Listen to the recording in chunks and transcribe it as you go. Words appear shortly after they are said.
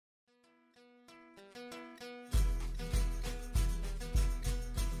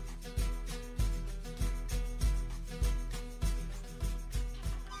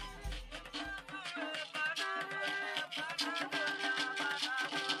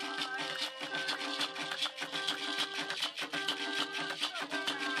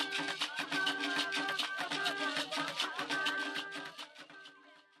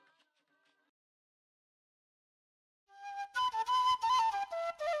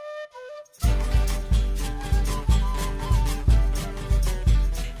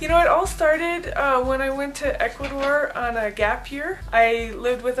You know, it all started when I went to Ecuador on a gap year. I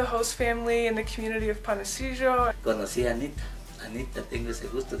lived with a host family in the community of Panecillo. Conocí a Anita. Anita, tengo ese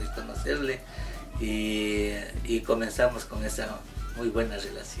gusto de conocerle y comenzamos con esa muy buena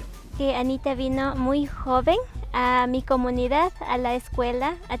relación. Que Anita vino muy joven a mi comunidad, a la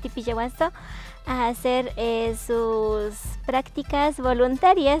escuela, a Tipillahuasto, a hacer sus prácticas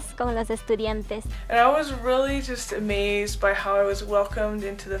voluntarias con los estudiantes. And I was really just amazed by how I was welcomed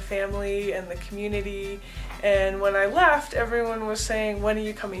into the family and the community. And when I left, everyone was saying, "When are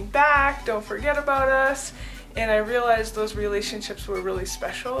you coming back? Don't forget about us." And I realized those relationships were really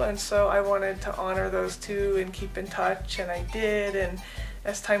special, and so I wanted to honor those too and keep in touch, and I did. And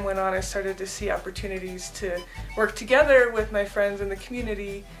as time went on, I started to see opportunities to work together with my friends in the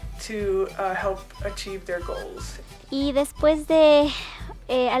community to help achieve their goals. Y después de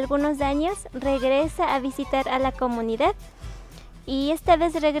algunos años regresa a visitar a la comunidad y esta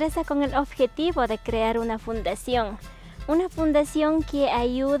vez regresa con el objetivo de crear una fundación que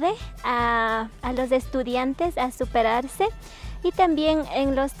ayude a los estudiantes a superarse y también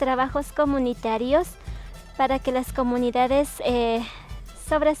en los trabajos comunitarios para que las comunidades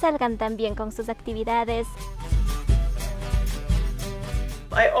sobresalgan también con sus actividades.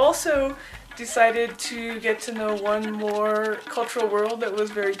 I also decided to get to know one more cultural world that was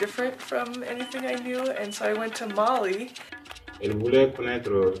very different from anything I knew, and so I went to Mali. Elle voulait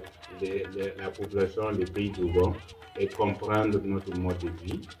connaître la population des pays du Gabon et comprendre notre mode de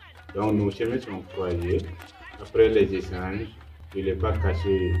vie. Donc nos chemins sont croisés. Après les échanges, je n'ai pas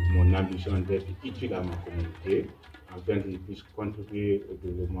caché mon ambition d'être utile à ma communauté afin qu'ils puissent contribuer au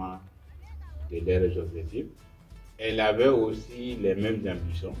développement de leurs objectifs. Elle avait aussi les mêmes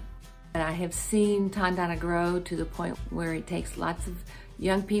ambitions. I have seen Tandana grow to the point where it takes lots of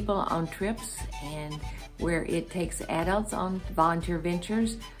young people on trips and where it takes adults on volunteer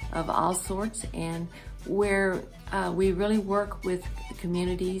ventures of all sorts, and where we really work with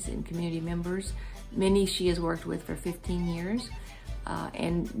communities and community members. Many she has worked with for 15 years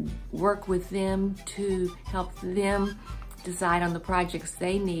and work with them to help them decide on the projects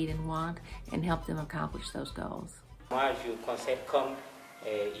they need and want and help them accomplish those goals. Moi, je considère comme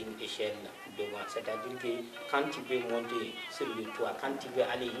une échelle de vente, c'est-à-dire que quand tu veux monter sur le toit, quand tu veux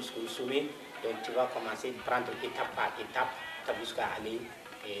aller jusqu'au sommet, donc tu vas commencer à prendre étape par étape jusqu'à aller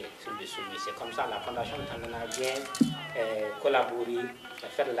sur le sommet. C'est comme ça la Fondation Tandana vient collaborer,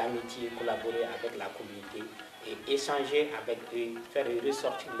 faire l'amitié, collaborer avec la communauté et échanger avec eux, faire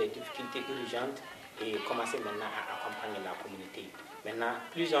ressortir les difficultés urgentes et commencer maintenant à accompagner la communauté. Maintenant,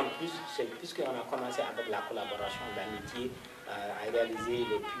 plus en plus, puisqu'on a commencé avec la collaboration, l'amitié, à réaliser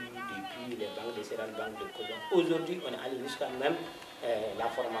les puits, les banques de céréales, banques de codon. Aujourd'hui, on est allé jusqu'à même la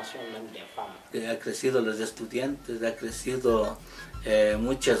formation même des femmes. Ha crecido los estudiantes, ha crecido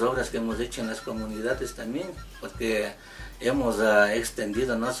muchas obras que hemos hecho en las comunidades también, porque hemos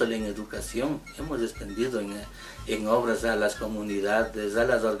extendido no solo en educación, hemos extendido en obras a las comunidades, a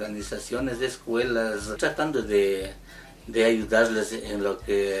las organizaciones, de escuelas, tratando de ayudarles en lo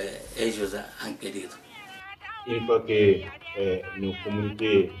que ellos han querido. Une fois que nos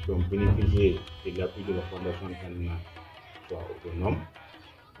communautés sont bénéficiées de l'appui de la Fondation Tandana soit autonome,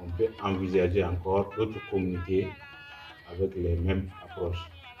 on peut envisager encore d'autres communautés avec les mêmes approches.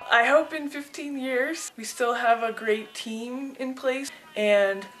 I hope in 15 years we still have a great team in place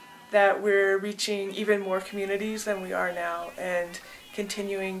and that we're reaching even more communities than we are now and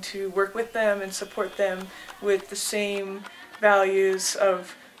continuing to work with them and support them with the same values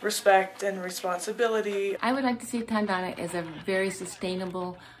of respect and responsibility. I would like to see Tandana as a very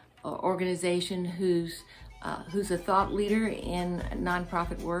sustainable organization who's a thought leader in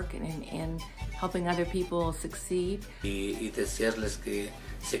nonprofit work and helping other people succeed. Y desearles que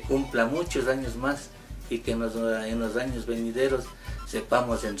se cumpla muchos años más y que en los años venideros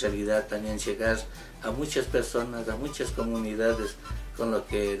sepamos en realidad también llegar a muchas personas, a muchas comunidades con lo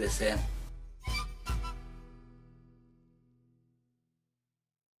que desean.